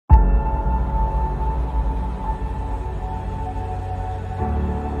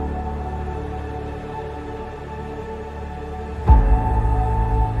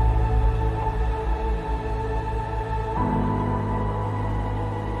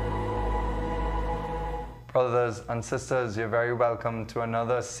Brothers and sisters, you're very welcome to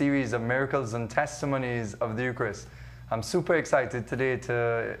another series of miracles and testimonies of the Eucharist. I'm super excited today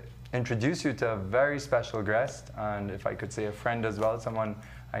to introduce you to a very special guest, and if I could say a friend as well, someone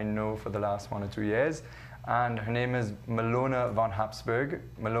I know for the last 1 or 2 years. And her name is Milona Von Habsburg.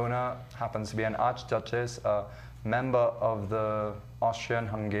 Milona happens to be an Archduchess, a member of the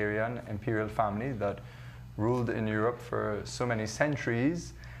Austrian-Hungarian imperial family that ruled in Europe for so many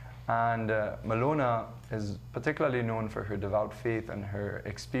centuries. And Milona is particularly known for her devout faith and her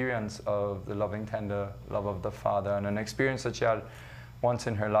experience of the loving, tender love of the Father, and an experience that she had once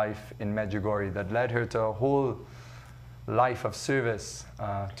in her life in Medjugorje that led her to a whole life of service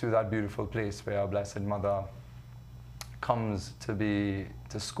to that beautiful place where our Blessed Mother comes to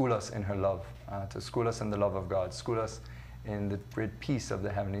school us in her love, to school us in the love of God, school us in the great peace of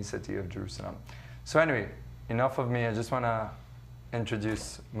the heavenly city of Jerusalem. So anyway, enough of me. I just want to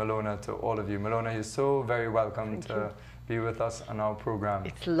introduce Milona to all of you. Milona, you're so very welcome to be with us on our program.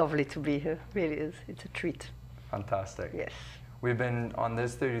 It's lovely to be here, really is. It's a treat. Fantastic. Yes. We've been on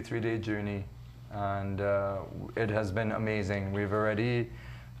this 33-day journey, and it has been amazing. We've already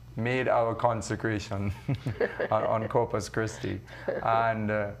made our consecration on Corpus Christi,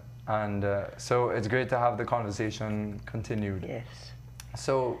 and so it's great to have the conversation continued. Yes.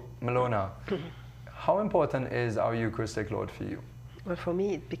 So, Milona, how important is our Eucharistic Lord for you? Well, for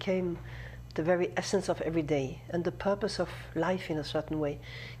me, it became the very essence of every day and the purpose of life in a certain way.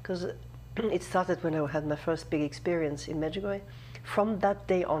 Because it started when I had my first big experience in Medjugorje. From that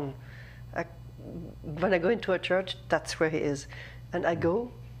day on, when I go into a church, that's where he is. And I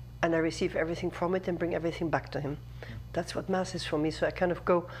go and I receive everything from it and bring everything back to him. That's what Mass is for me. So I kind of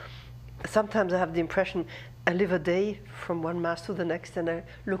go, sometimes I have the impression I live a day from one Mass to the next, and I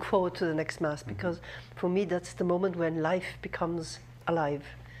look forward to the next Mass, because for me that's the moment when life becomes alive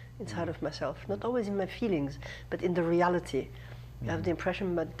inside of myself. Not always in my feelings, but in the reality. I have the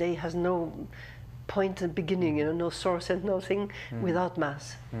impression my day has no point and beginning, you know, no source and nothing without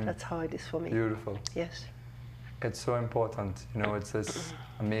Mass. That's how it is for me. Beautiful. Yes. It's so important. You know, it's this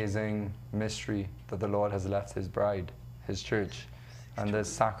amazing mystery that the Lord has left his bride, his church, and this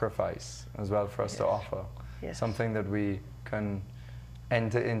sacrifice as well for us to offer. Yes. Something that we can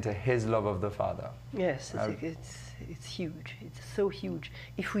enter into his love of the Father. Yes, it's huge. It's so huge.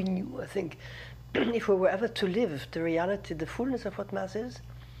 If we knew, I think, if we were ever to live the reality, the fullness of what Mass is,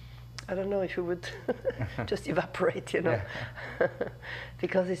 I don't know if we would just evaporate, you know,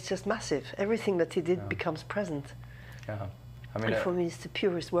 because it's just massive. Everything that he did becomes present. Yeah. I mean, and for me, it's the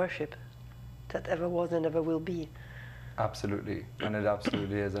purest worship that ever was and ever will be. Absolutely, and it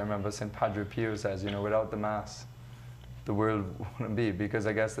absolutely is. I remember St. Padre Pio says, you know, without the Mass, the world wouldn't be, because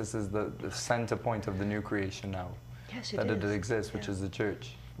I guess this is the center point of the new creation now. Yes, it that is. it exists, which is the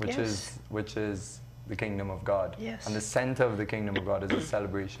church, which is the kingdom of God. Yes. And the center of the kingdom of God is the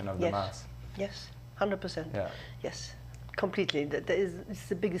celebration of the Mass. Yes, 100%. Yeah. Yes, completely. It's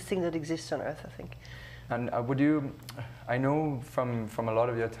the biggest thing that exists on earth, I think. And would you, I know from a lot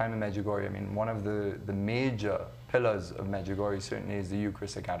of your time in Medjugorje, I mean, one of the major pillars of Medjugorje certainly is the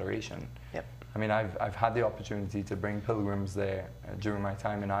Eucharistic adoration. Yep. I mean, I've had the opportunity to bring pilgrims there during my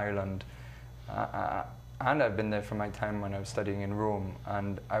time in Ireland, and I've been there from my time when I was studying in Rome,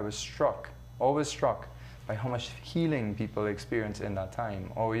 and I was struck, always struck, by how much healing people experience in that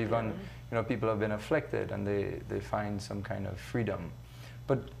time, or even, you know, people have been afflicted and they find some kind of freedom.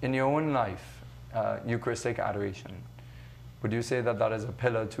 But in your own life, Eucharistic adoration, would you say that that is a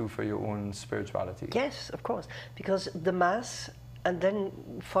pillar too for your own spirituality? Yes, of course, because the Mass and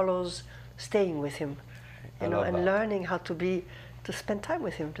then follows staying with him, you know, and learning how to spend time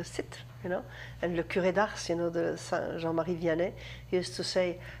with him, to sit, you know. And le curé d'Ars, you know, the Saint Jean-Marie Vianney, he used to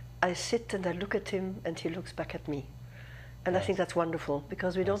say, I sit and I look at him and he looks back at me. And I think that's wonderful,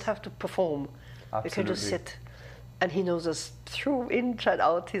 because we don't have to perform. Absolutely. We can just sit. And he knows us through, inside,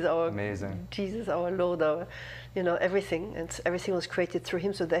 out. He's our amazing Jesus, our Lord, our, you know, everything. And everything was created through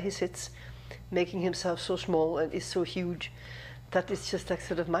him. So there he sits, making himself so small and is so huge that it's just like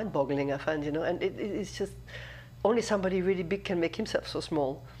sort of mind-boggling, I find, you know. And it's just, only somebody really big can make himself so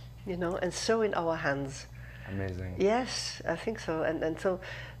small, you know. And so in our hands. Amazing. Yes, I think so. And so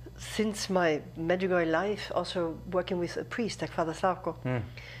since my Medjugorje life, also working with a priest like Father Slavko,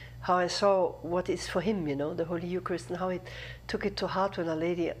 how I saw what is for him, you know, the Holy Eucharist, and how it took it to heart when Our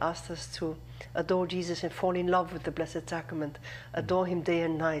Lady asked us to adore Jesus and fall in love with the Blessed Sacrament, adore him day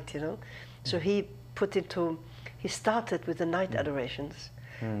and night, you know. So he started with the night adorations.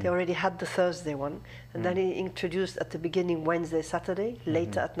 They already had the Thursday one, and then he introduced at the beginning Wednesday, Saturday,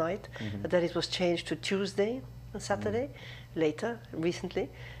 later at night, and then it was changed to Tuesday and Saturday, later, recently,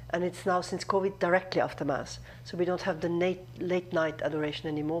 and it's now since COVID directly after Mass. So we don't have the late night adoration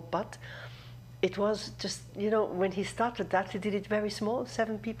anymore, but it was just, when he started that, he did it very small,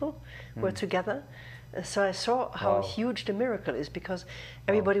 7 people were together. So I saw how huge the miracle is, because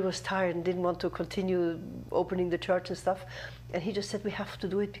everybody was tired and didn't want to continue opening the church and stuff. And he just said, we have to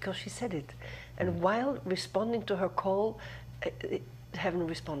do it because she said it. And while responding to her call, heaven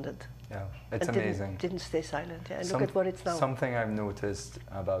responded. Yeah, it's amazing. Didn't stay silent. Yeah, and look at what it's now. Something I've noticed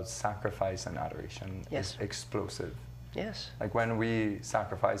about sacrifice and adoration is explosive. Yes. Like when we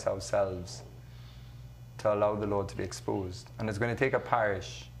sacrifice ourselves to allow the Lord to be exposed. And it's going to take a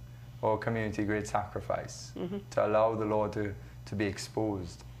parish or community great sacrifice to allow the Lord to be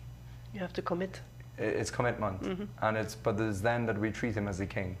exposed. You have to commit. It's commitment. And but there's then that we treat him as a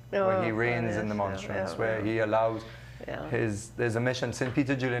king, where he reigns in the monstrance, where he allows there's a mission. St.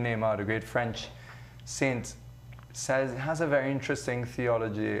 Peter Julian Aymar, the great French saint, has a very interesting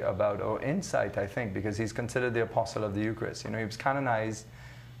theology about, or insight, I think, because he's considered the apostle of the Eucharist. He was canonized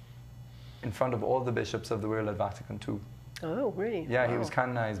in front of all the bishops of the world at Vatican II. Oh, really? Yeah, he was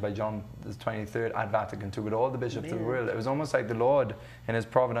canonized by John the 23rd at Vatican II with all the bishops of the world. It was almost like the Lord, in his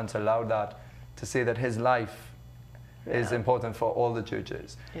providence, allowed that to say that his life is important for all the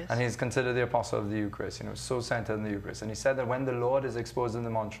churches. Yes. And he's considered the apostle of the Eucharist, so centered in the Eucharist. And he said that when the Lord is exposed in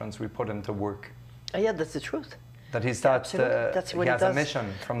the monstrance, we put him to work. Yeah, that's the truth. That he starts he has a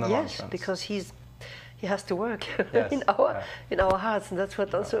mission from the monstrance. Yes, because he has to work in our hearts, and that's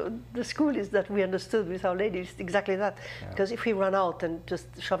what also the school is, that we understood with Our Lady, is exactly that. Because if we run out and just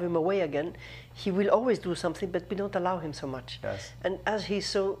shove him away again, he will always do something, but we don't allow him so much. Yes. And as he's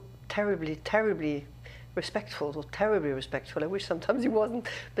so terribly respectful, or terribly respectful, I wish sometimes he wasn't,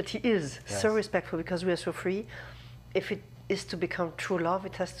 but he is so respectful, because we are so free. If it is to become true love,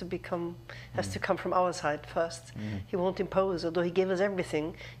 it has to come from our side first. He won't impose, although he gave us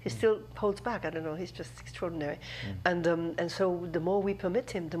everything, he still holds back. I don't know, he's just extraordinary. And so the more we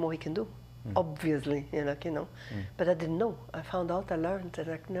permit him, the more he can do. Obviously, But I didn't know. I found out, I learned,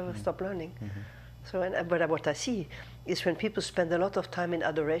 and I never stopped learning. So, but what I see is when people spend a lot of time in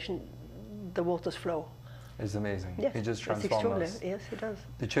adoration, the waters flow. It's amazing. Yes, he just transforms us. Yes, he does.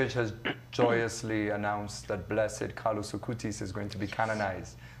 The Church has joyously announced that Blessed Carlos Acutis is going to be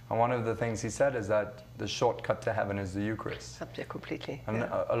canonized. And one of the things he said is that the shortcut to heaven is the Eucharist. Yeah, completely. And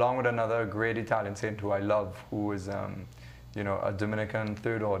along with another great Italian saint who I love, who is a Dominican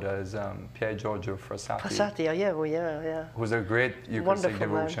third order, is Pier Giorgio Frassati. Frassati, who's a great Eucharistic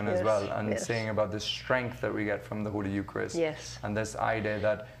devotion as well, and saying about the strength that we get from the Holy Eucharist. Yes. And this idea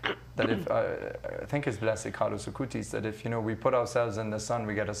that if, I think it's Blessed Carlos Acutis, that if we put ourselves in the sun,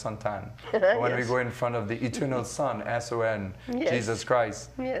 we get a suntan. When we go in front of the eternal Son, S-O-N, Jesus Christ,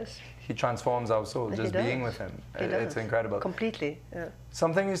 he transforms our soul, just being with him. It's incredible. Completely,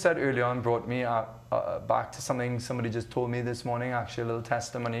 Something you said earlier on brought me back to something somebody just told me this morning, actually a little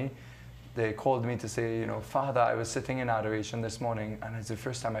testimony. They called me to say, Father, I was sitting in adoration this morning, and it's the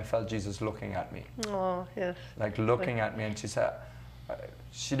first time I felt Jesus looking at me. Oh, yes. Like looking at me, and she said,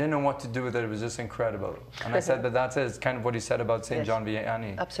 she didn't know what to do with it. It was just incredible. And I said, but that's kind of what he said about St. John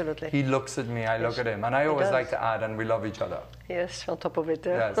Vianney. Absolutely. He looks at me, I look at him. And I always like to add, and we love each other. Yes, on top of it.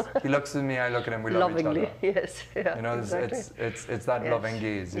 Yes. He looks at me, I look at him, we love each other. Yes. Yeah, exactly. it's that loving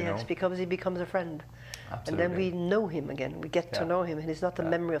gaze, Yes, because he becomes a friend. Absolutely. And then we know him again. We get to know him. And he's not a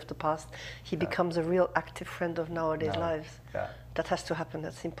memory of the past. He becomes a real active friend of nowadays' lives. Yeah. That has to happen.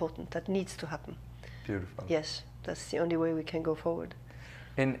 That's important. That needs to happen. Beautiful. Yes, that's the only way we can go forward.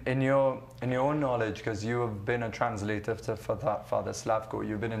 In your own knowledge, because you have been a translator for Father Slavko,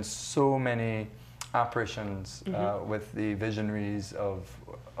 you've been in so many apparitions with the visionaries of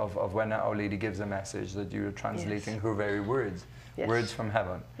when Our Lady gives a message, that you're translating her very words, words from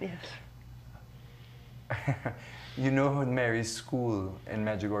heaven. Yes. You know Mary's school in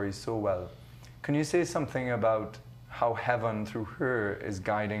Medjugorje so well. Can you say something about how heaven, through her, is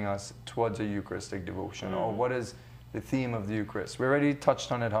guiding us towards a Eucharistic devotion, or what is the theme of the Eucharist? We already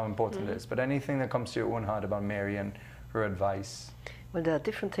touched on it, how important it is, but anything that comes to your own heart about Mary and her advice? Well, there are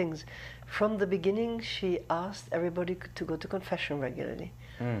different things. From the beginning, she asked everybody to go to confession regularly.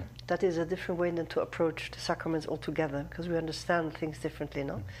 That is a different way than to approach the sacraments altogether, because we understand things differently,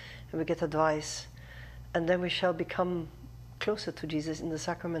 no? And we get advice, and then we shall become closer to Jesus in the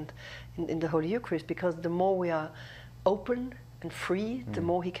sacrament, in the Holy Eucharist, because the more we are open and free, the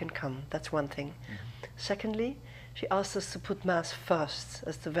more he can come. That's one thing. Secondly, she asked us to put Mass first,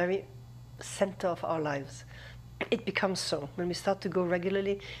 as the very center of our lives. It becomes so. When we start to go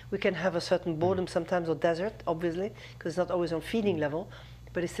regularly, we can have a certain boredom sometimes, or desert, obviously, because it's not always on feeling level,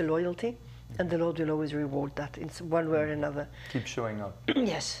 but it's the loyalty. And the Lord will always reward that in one way or another. Keep showing up.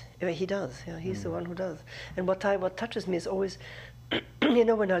 Yes, He does. Yeah, He's the one who does. And what touches me is always, you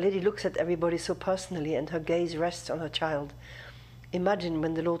know, when Our Lady looks at everybody so personally and her gaze rests on her child. Imagine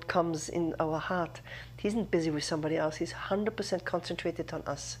when the Lord comes in our heart, He isn't busy with somebody else. He's 100% concentrated on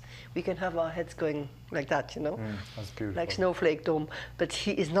us. We can have our heads going like that, you know, that's beautiful. like snowflake dome. But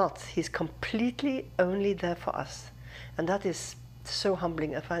He is not. He's completely only there for us. And that is so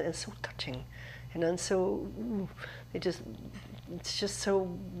humbling, I find, and so touching, you know, and so it's just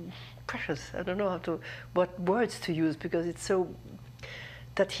so precious. I don't know what words to use, because it's so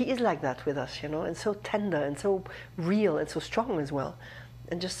that He is like that with us, you know, and so tender and so real and so strong as well,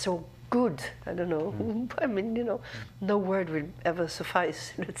 and just so good. I don't know. I mean, you know, no word will ever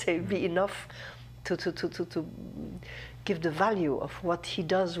suffice. Let's say, be enough to give the value of what He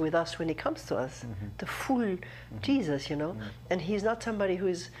does with us when He comes to us, the full Jesus, you know. And He's not somebody who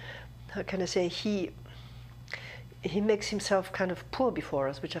is, how can I say, He makes Himself kind of poor before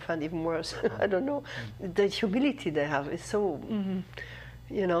us, which I find even worse. I don't know. The humility they have is so,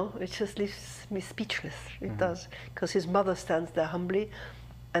 you know, it just leaves me speechless. It does. Because His mother stands there humbly,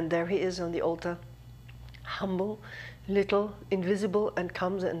 and there He is on the altar, humble, little, invisible, and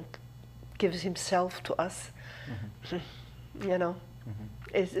comes and gives Himself to us. You know,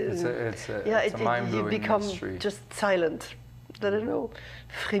 it's a mind-blowing you become mystery. just silent. I don't know,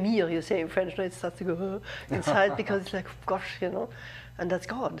 frémir, you say in French, no, it starts to go inside, because it's like, gosh, you know, and that's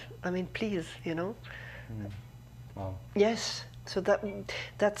God. I mean, please, you know. Wow. Yes, so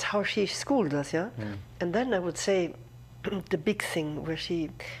that's how she schooled us, yeah. And then I would say the big thing where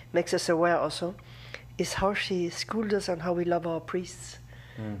she makes us aware also is how she schooled us on how we love our priests.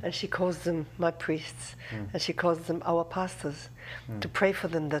 And she calls them my priests, and she calls them our pastors, to pray for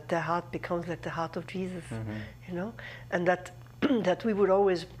them that their heart becomes like the heart of Jesus, you know, and that that we would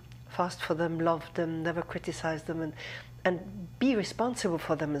always fast for them, love them, never criticize them, and be responsible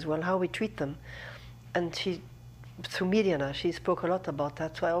for them as well, how we treat them. And she, through Mirjana, she spoke a lot about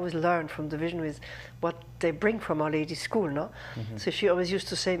that, so I always learn from the visionaries what they bring from Our Lady's school, no? So she always used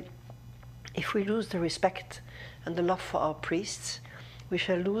to say, if we lose the respect and the love for our priests, we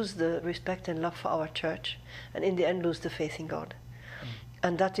shall lose the respect and love for our church, and in the end lose the faith in God.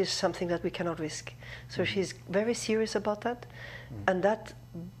 And that is something that we cannot risk. So she's very serious about that, and that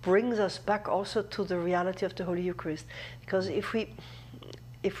brings us back also to the reality of the Holy Eucharist. Because if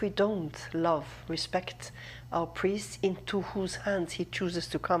we don't love, respect our priests into whose hands He chooses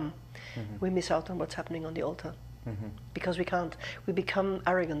to come, we miss out on what's happening on the altar. Because we can't. We become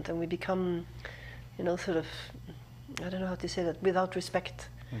arrogant, and we become, you know, sort of, I don't know how to say that, without respect,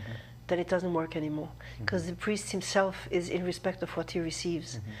 then it doesn't work anymore. Because the priest himself is in respect of what he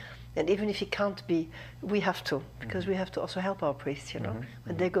receives. And even if he can't be, we have to, because we have to also help our priests, you know,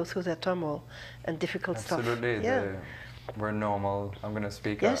 when they go through their turmoil and difficult stuff. Absolutely. Yeah. We're normal. I'm going to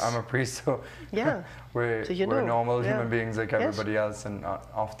speak. Yes. I'm a priest, so Yeah. we're So you we're know. normal Yeah. human beings like Yes. everybody else, and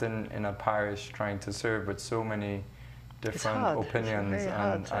often in a parish trying to serve with so many different hard. It's opinions very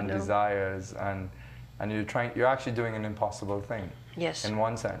hard, I and know. desires, and you're actually doing an impossible thing. Yes. In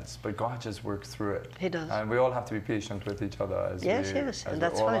one sense, but God just works through it. He does. And we all have to be patient with each other as Yes, as and we're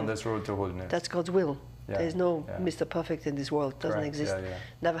that's all fine. on this road to holiness. That's God's will. Yeah, There is no yeah. Mr. Perfect in this world. Doesn't Correct, exist. yeah, yeah.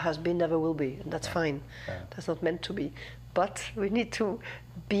 Never has been, never will be. And that's Yeah, fine. yeah. That's not meant to be. But we need to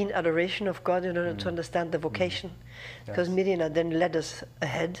be in adoration of God in order to understand the vocation. Because Yes. Mirjana then led us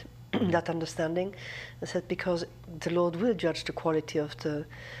ahead in that understanding and said, because the Lord will judge the quality of the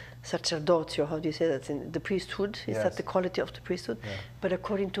sacerdotio, how do you say that, in the priesthood? Is Yes. that the quality of the priesthood? Yeah. But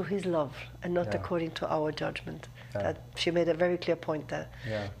according to His love and not Yeah. according to our judgment. Yeah. That she made a very clear point there.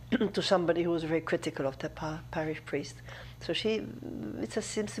 Yeah. To somebody who was very critical of the parish priest. So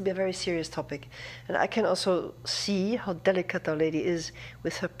seems to be a very serious topic. And I can also see how delicate Our Lady is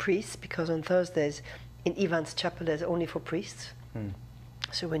with her priests, because on Thursdays in Ivan's chapel there's only for priests.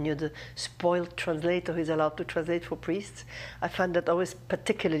 So when you're the spoiled translator who is allowed to translate for priests, I find that always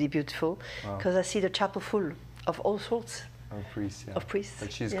particularly beautiful, Wow. because I see the chapel full of all sorts Of priests, yeah. of priests.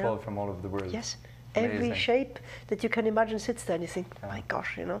 But she's you called know. from all over the world. Yes. Amazing. Every shape that you can imagine sits there, and you think, my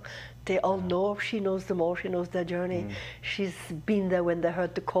gosh, you know, they all know, she knows them all, she knows their journey. She's been there when they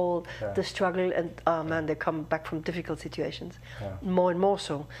heard the call, Yeah. the struggle, and man, they come back from difficult situations. Yeah. More and more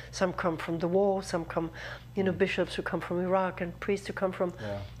so. Some come from the war, some come, you know, bishops who come from Iraq, and priests who come from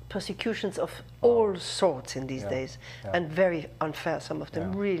Yeah. persecutions of all sorts in these Yeah. days, Yeah. and very unfair, some of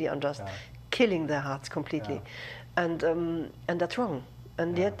them, Yeah. really unjust, Yeah. killing their hearts completely. And that's wrong.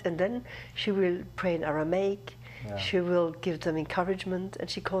 And Yeah. yet, and then she will pray in Aramaic. Yeah. She will give them encouragement, and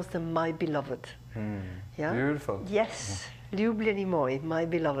she calls them my beloved. Yeah. Beautiful. Yes. Ljubljeni moj, my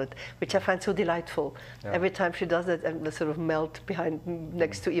beloved, which I find so delightful. Yeah. Every time she does that, and sort of melt behind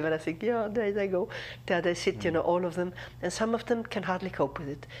next to Eva, I think, yeah, there they go. There they sit, you know, all of them. And some of them can hardly cope with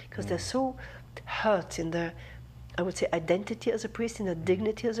it because they're so hurt in their, I would say, identity as a priest, in their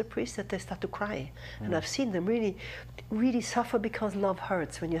dignity as a priest, that they start to cry. And I've seen them really, really suffer because love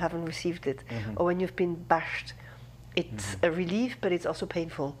hurts when you haven't received it, or when you've been bashed. It's a relief, but it's also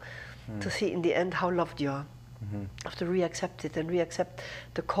painful to see in the end how loved you are. Have to re-accept it and re-accept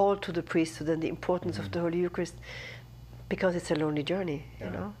the call to the priesthood and the importance of the Holy Eucharist, because it's a lonely journey, you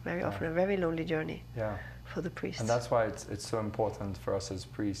know, very often a very lonely journey for the priests. And that's why it's so important for us as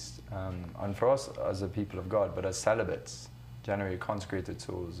priests, and for us as a people of God, but as celibates, generally consecrated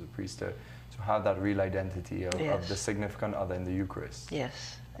souls, a priest, to have that real identity of the significant other in the Eucharist.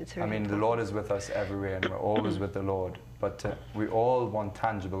 Yes. It's I mean, the Lord is with us everywhere, and we're always with the Lord. But we all want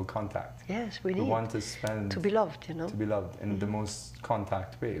tangible contact. Yes, we need. We want to spend... To be loved, you know. To be loved in the most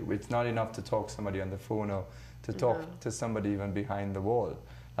contact way. It's not enough to talk to somebody on the phone or to talk to somebody even behind the wall.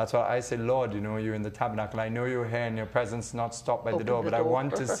 That's why I say, Lord, you know, you're in the tabernacle. I know you're here and your presence not stopped by the door, but I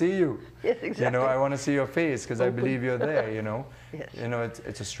want to see you. Yes, exactly. You know, I want to see your face because I believe you're there, you know. Yes. You know,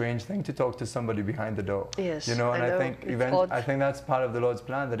 it's a strange thing to talk to somebody behind the door. Yes, you know, and I think I think that's part of the Lord's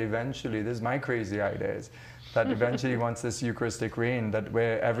plan, that eventually, this is my crazy idea, is that eventually he wants this Eucharistic reign, that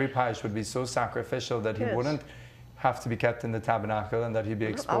where every parish would be so sacrificial that he wouldn't have to be kept in the tabernacle, and that he'd be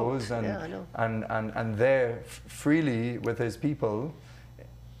exposed and there freely with his people.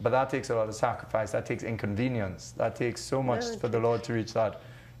 But that takes a lot of sacrifice, that takes inconvenience, that takes so much for the Lord to reach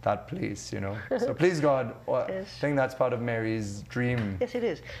that place, you know. So please God, I think that's part of Mary's dream. Yes, it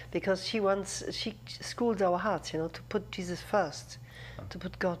is, because she schools our hearts, you know, to put Jesus first, to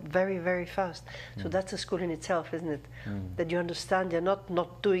put God very, very first. So that's a school in itself, isn't it? That you understand you're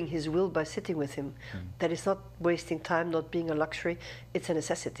not doing his will by sitting with him. That it's not wasting time, not being a luxury, it's a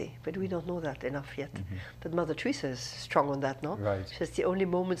necessity. But we don't know that enough yet. But Mother Teresa is strong on that, no? Right. She says the only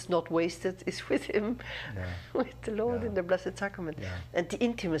moments not wasted is with him, with the Lord in the Blessed Sacrament. And the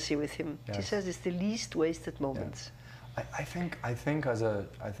intimacy with him. She says it's the least wasted moments. I think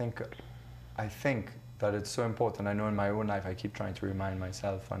that it's so important. I know in my own life I keep trying to remind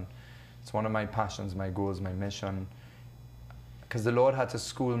myself, and it's one of my passions, my goals, my mission, because the Lord had to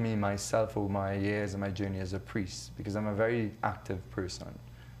school me myself over my years and my journey as a priest, because I'm a very active person,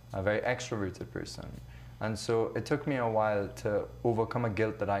 a very extroverted person, and so it took me a while to overcome a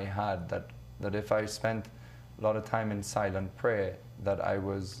guilt that I had, that if I spent a lot of time in silent prayer, that I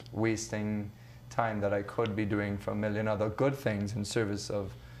was wasting time that I could be doing for a million other good things in service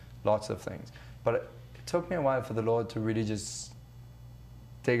of lots of things. But it took me a while for the Lord to really just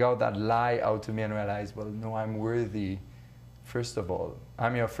take out that lie out of me and realize, well, no, I'm worthy, first of all.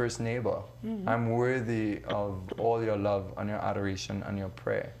 I'm your first neighbor. I'm worthy of all your love and your adoration and your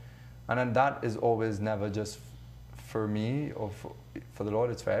prayer. And then that is always never just for me or for the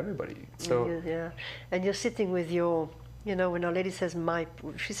Lord, it's for everybody. So and you're sitting with your, you know, when Our Lady says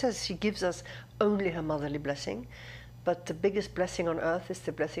she says she gives us only her motherly blessing. But the biggest blessing on earth is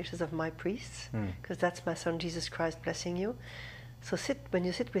the blessing, she says, of my priests, because that's my Son Jesus Christ blessing you. So when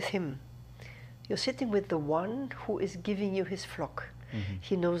you sit with him, you're sitting with the one who is giving you his flock.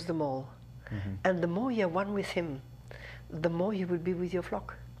 He knows them all. And the more you're one with him, the more you will be with your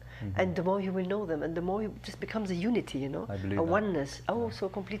flock. And the more you will know them, and the more it just becomes a unity, you know, a oneness. Oh, so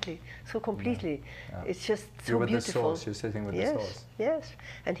completely, so completely. It's just so you're with beautiful. The source. You're sitting with the source. Yes,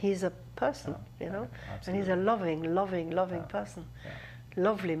 and he's a person, you know, and he's a loving, loving, loving person.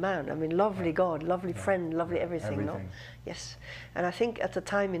 Lovely man. I mean, lovely God, lovely friend, lovely everything. No? Yes, and I think at the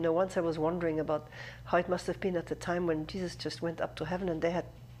time, you know, once I was wondering about how it must have been at the time when Jesus just went up to heaven and they had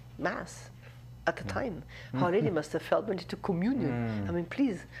Mass. At the time, how Our Lady must have felt when she took communion. I mean,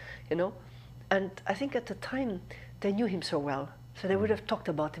 please, you know. And I think at the time, they knew him so well. So they would have talked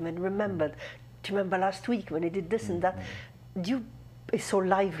about him and remembered. Do you remember last week when he did this and that? You is so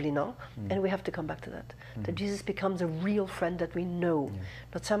lively now. And we have to come back to that. That Jesus becomes a real friend that we know.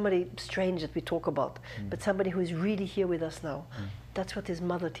 Not somebody strange that we talk about, but somebody who is really here with us now. That's what his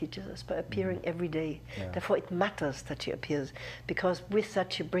mother teaches us, by appearing every day. Therefore, it matters that she appears, because with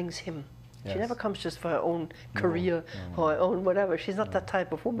that she brings him. She never comes just for her own career or her own whatever. She's not that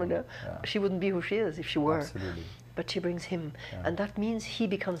type of woman. She wouldn't be who she is if she were. Absolutely. But she brings him. And that means he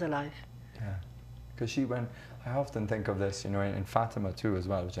becomes alive. Yeah. Because I often think of this, you know, in Fatima too as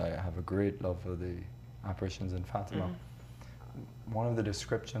well, which I have a great love for the apparitions in Fatima. One of the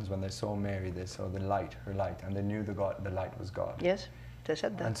descriptions when they saw Mary, they saw the light, her light, and they knew the light was God. Yes, they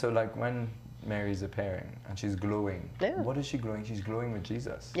said that. And so like when Mary's appearing and she's glowing. Yeah. What is she glowing? She's glowing with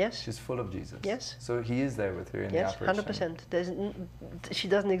Jesus. Yes. She's full of Jesus. Yes. So he is there with her in Yes, the apparition. 100%. She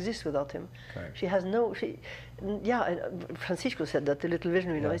doesn't exist without him. Correct. She has no. And Francisco said that, the little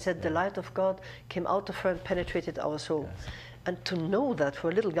vision, he said the light of God came out of her and penetrated our soul. Yes. And to know that,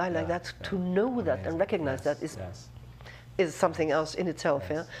 for a little guy like that, to know that and recognize that is something else in itself.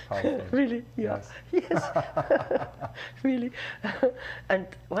 Yes. Yeah. Really? Yeah. Yes. Really. And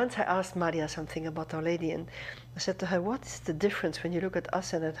once I asked Maria something about Our Lady, and I said to her, what is the difference when you look at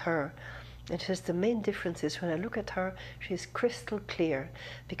us and at her? And she says, the main difference is when I look at her, she's crystal clear,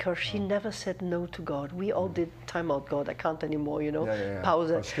 because she never said no to God. We all did time out, God, I can't anymore,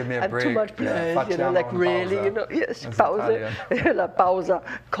 pausa. Give me a break. Too much pleasure, like really, pausa. Yes, pausa, la pausa,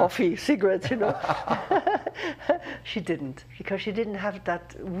 coffee, cigarettes, She didn't, because she didn't have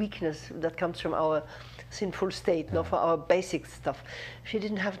that weakness that comes from our sinful state, not for our basic stuff. She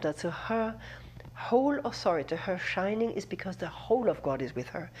didn't have that, so her whole authority, her shining, is because the whole of God is with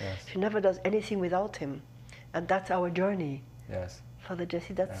her. Yes. She never does anything without him. And that's our journey. Yes. Father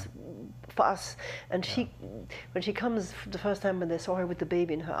Jesse, that's for us. And she, when she comes the first time when they saw her with the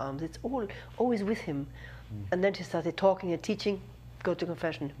baby in her arms, it's always with him. And then she started talking and teaching, go to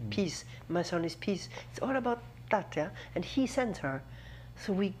confession, peace, my son is peace. It's all about that, And he sends her.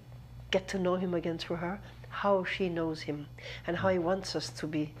 So we get to know him again through her, how she knows him, and how he wants us to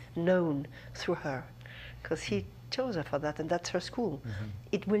be known through her, because he chose her for that, and that's her school.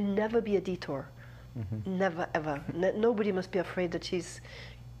 It will never be a detour. Never, ever. Nobody must be afraid that she's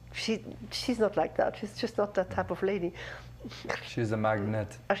not like that. She's just not that type of lady. She's a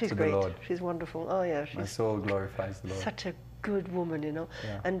magnet she's to great. the Lord. She's wonderful. Oh yeah, My soul glorifies the Lord. Such a good woman, Yeah.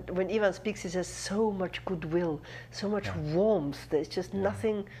 And when Ivan speaks, he says so much goodwill, so much warmth. There's just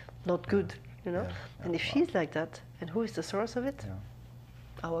nothing not good. And if she's like that, and who is the source of it?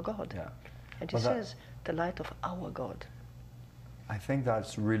 Our God. And he says, the light of our God. I think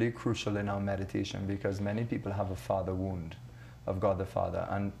that's really crucial in our meditation, because many people have a father wound of God the Father.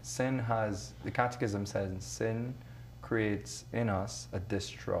 And sin has, the Catechism says, sin creates in us a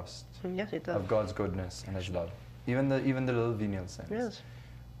distrust of God's goodness and his love. Even the little venial sins. Yes.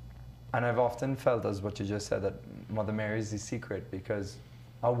 And I've often felt, as what you just said, that Mother Mary is the secret, because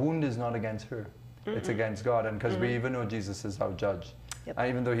our wound is not against her, it's against God, and because we even know Jesus is our judge, and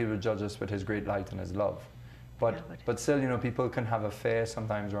even though he will judge us with his great light and his love, but still, people can have a fear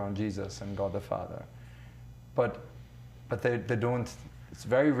sometimes around Jesus and God the Father, but they don't. It's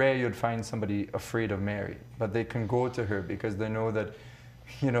very rare you'd find somebody afraid of Mary, but they can go to her because they know that,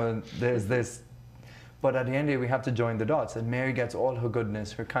 there's this. But at the end of the day, we have to join the dots, and Mary gets all her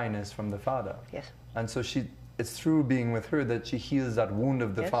goodness, her kindness from the Father. Yes. And so it's through being with her that she heals that wound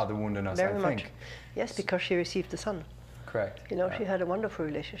of the Father wound in us, very I think. much. Yes, because she received the Son. Correct. She had a wonderful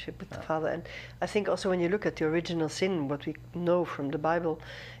relationship with the Father. And I think also when you look at the original sin, what we know from the Bible,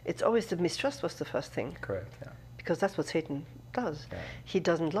 it's always the mistrust was the first thing. Correct, yeah. Because that's what Satan does. Yeah. He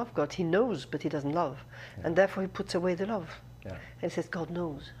doesn't love God. He knows, but he doesn't love. Yeah. And therefore he puts away the love. Yeah. And he says, God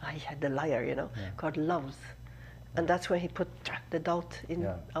knows. He had the liar, Yeah. God loves. And that's when he put the doubt in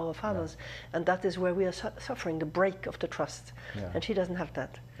our fathers. And that is where we are suffering, the break of the trust. And she doesn't have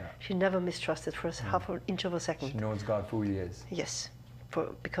that. She never mistrusted for half an inch of a second. She knows God for who he is. Yes,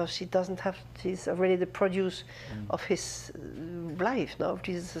 because she doesn't have, she's already the produce of his life, of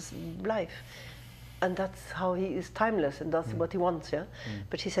Jesus' life. And that's how he is timeless, and that's what he wants,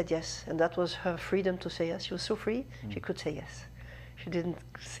 But she said yes, and that was her freedom to say yes. She was so free, she could say yes. She didn't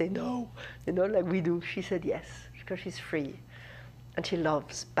say no, like we do. She said yes, because she's free. And she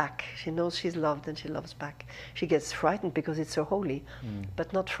loves back. She knows she's loved, and she loves back. She gets frightened because it's so holy,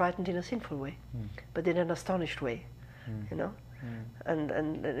 but not frightened in a sinful way, but in an astonished way,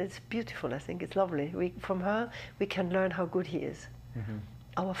 And it's beautiful, I think. It's lovely. From her, we can learn how good he is.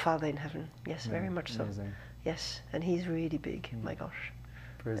 Our Father in heaven. Yes, very much so. Amazing. Yes, and he's really big, my gosh.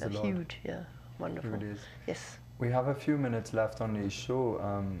 Praise the Lord. Huge, wonderful. It is. Yes. We have a few minutes left on the show,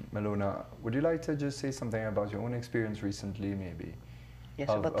 Milona. Would you like to just say something about your own experience recently, maybe? Yes,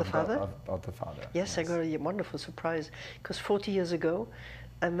 about the Father? Of the Father. Yes, I got a wonderful surprise, because 40 years ago,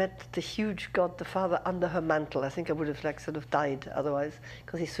 I met the huge God, the Father, under her mantle. I think I would have sort of died otherwise,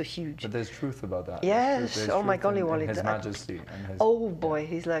 because he's so huge. But there's truth about that. Yes, there's oh my golly, in His Majesty. And his, oh boy,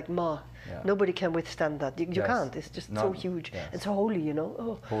 he's like, nobody can withstand that. You can't, it's just so huge. And so holy,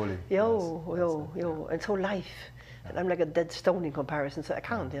 Oh, holy. And so life. And I'm like a dead stone in comparison, so I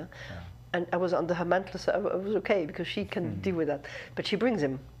can't, And I was under her mantle, so I was okay, because she can deal with that. But she brings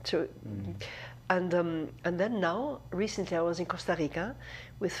him. So, and then now, recently I was in Costa Rica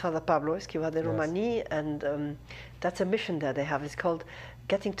with Father Pablo Esquiva de Romani, and that's a mission that they have. It's called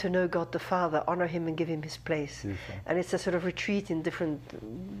getting to know God the Father, honor Him and give Him His place. Beautiful. And it's a sort of retreat in different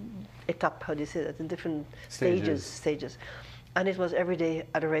etape, how do you say that, in different stages. And it was everyday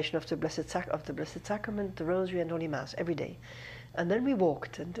adoration of the Blessed Sacrament, the Rosary and Holy Mass, every day. And then we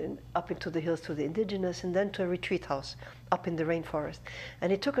walked and up into the hills to the indigenous, and then to a retreat house up in the rainforest. And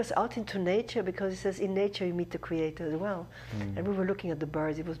he took us out into nature, because he says in nature you meet the Creator as well. And we were looking at the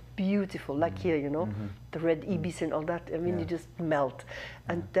birds. It was beautiful, like here, you know, the red ibis and all that. I mean, you just melt.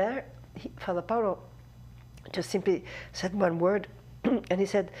 And there, Father Paolo just simply said one word, and he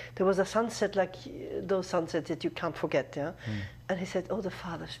said there was a sunset like those sunsets that you can't forget, yeah. And he said, oh, the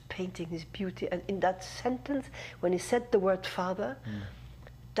Father's painting His beauty. And in that sentence, when he said the word Father,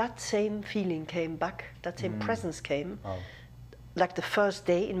 that same feeling came back, that same presence came, like the first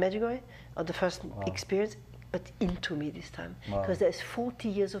day in Medjugorje, or the first experience, but into me this time. Because there's 40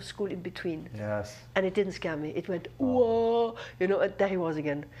 years of school in between. Yes. And it didn't scare me. It went, whoa, you know, and there he was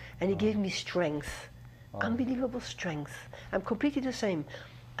again. And he gave me strength. Unbelievable strength. I'm completely the same.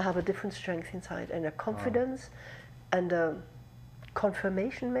 I have a different strength inside, and a confidence and a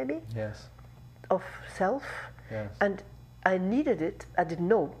confirmation maybe of self. And I needed it. I didn't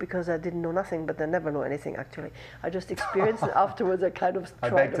know, because I didn't know nothing, but I never know anything actually. I just experienced it afterwards. I kind of I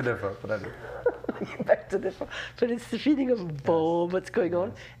beg to differ, but I do. You beg to differ. But it's the feeling of boom, what's going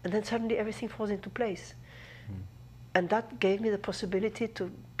on, and then suddenly everything falls into place. And that gave me the possibility to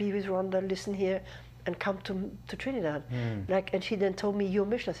be with Rhonda, listen here, and come to Trinidad. Like, and she then told me, your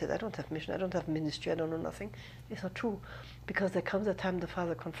mission. I said, I don't have mission, I don't have ministry, I don't know nothing. It's not true, because there comes a time the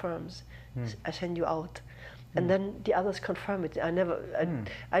Father confirms, I send you out. And then the others confirm it.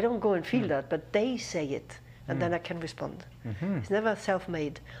 I don't go and feel that, but they say it, and then I can respond. It's never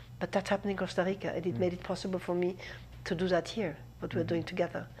self-made, but that happened in Costa Rica, and it made it possible for me to do that here, what we're doing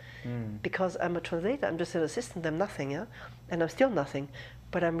together. Because I'm a translator, I'm just an assistant, I'm nothing, yeah? And I'm still nothing,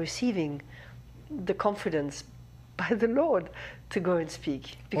 but I'm receiving the confidence by the Lord to go and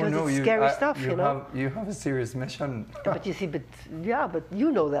speak, because it's scary stuff, you know. You have a serious mission. But you see, but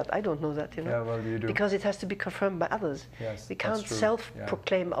you know that. I don't know that, you know. Yeah, well, you do. Because it has to be confirmed by others. Yes, we can't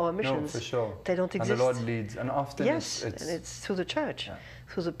self-proclaim our missions. No, for sure. They don't exist. And the Lord leads, and often and it's through the church,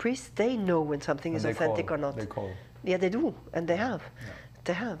 through the priests. They know when something is authentic or not. They call. Yeah, they do, and they have.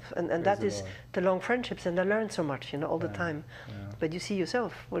 They have, and that is the long friendships, and I learn so much, you know, all the time. But you see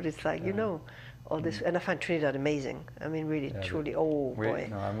yourself what it's like, you know. All this, and I find Trinidad amazing. I mean, really, truly. Oh boy!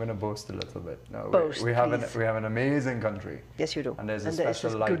 No, I'm going to boast a little bit. No, boast, we have an amazing country. Yes, you do. And there's a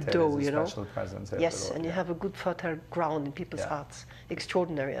special light, there's a special presence here. Yes, and you have a good fertile ground in people's hearts.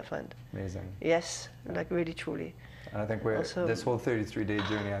 Extraordinary, I find. Amazing. Yes, like really, truly. And I think this whole 33-day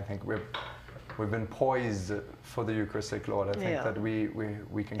journey, I think we've been poised for the Eucharistic Lord. I think that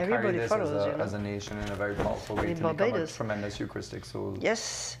we can carry this as a nation in a very powerful way to become a tremendous Eucharistic soul.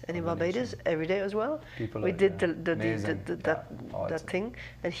 Yes, and in Barbados every day as well. We did that thing,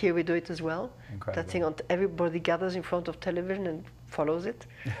 and here we do it as well. Incredible. That thing, everybody gathers in front of television and follows it.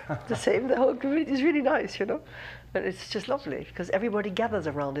 The same, the whole community is really nice, you know. And it's just lovely, because everybody gathers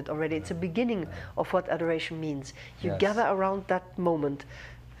around it already. It's a beginning of what adoration means. You gather around that moment.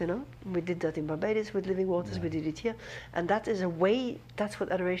 You know, we did that in Barbados with Living Waters, we did it here. And that is a way, that's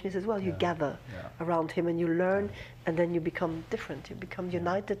what adoration is as well. You gather around Him and you learn, and then you become different. You become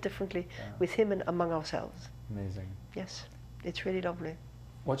united differently with Him and among ourselves. Amazing. Yes, it's really lovely.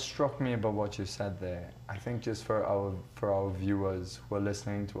 What struck me about what you said there, I think just for our viewers who are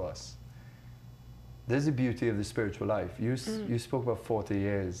listening to us, there's the beauty of the spiritual life. You spoke about 40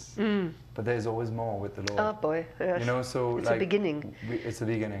 years, but there's always more with the Lord. Oh boy, yes. You know, so it's a beginning. It's a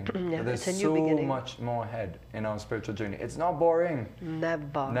beginning. But there's it's a new beginning. Much more ahead in our spiritual journey. It's not boring.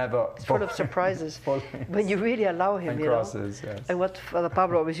 Never. It's full of surprises. When you really allow Him, and you crosses, know. Yes. And what Father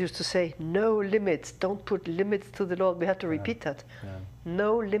Pablo always used to say: no limits. Don't put limits to the Lord. We have to repeat that.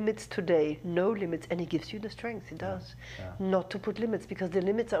 No limits today, no limits, and He gives you the strength. He does not to put limits, because the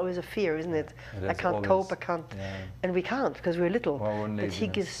limits are always a fear, isn't it? I can't cope. I can't, and we can't because we're little. But He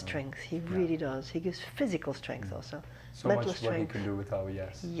gives strength. He really does. He gives physical strength also. So mental much strength. what He can do with our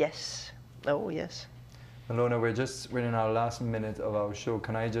yes. Yes. Oh yes. Milona, we're in our last minute of our show.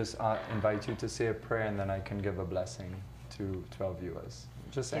 Can I just invite you to say a prayer, and then I can give a blessing to our viewers?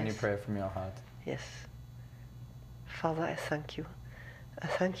 Just any prayer from your heart. Yes. Father, I thank you. I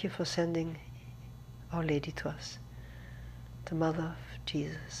thank you for sending Our Lady to us, the Mother of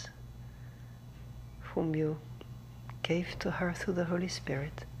Jesus, whom you gave to her through the Holy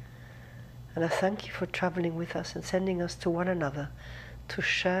Spirit. And I thank you for traveling with us and sending us to one another to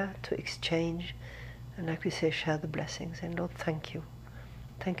share, to exchange, and like we say, share the blessings. And Lord, thank you.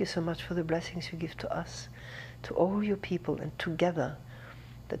 Thank you so much for the blessings you give to us, to all your people, and together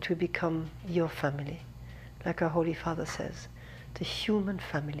that we become your family, like our Holy Father says, the human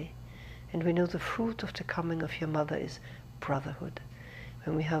family. And we know the fruit of the coming of your mother is brotherhood.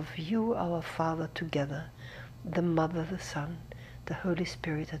 When we have you, our Father, together, the Mother, the Son, the Holy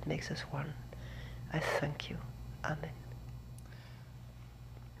Spirit that makes us one. I thank you. Amen.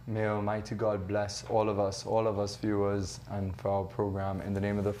 May Almighty God bless all of us viewers, and for our program, in the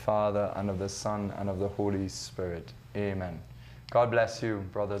name of the Father, and of the Son, and of the Holy Spirit. Amen. God bless you,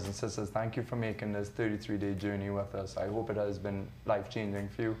 brothers and sisters. Thank you for making this 33-day journey with us. I hope it has been life-changing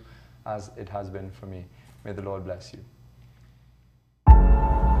for you, as it has been for me. May the Lord bless you.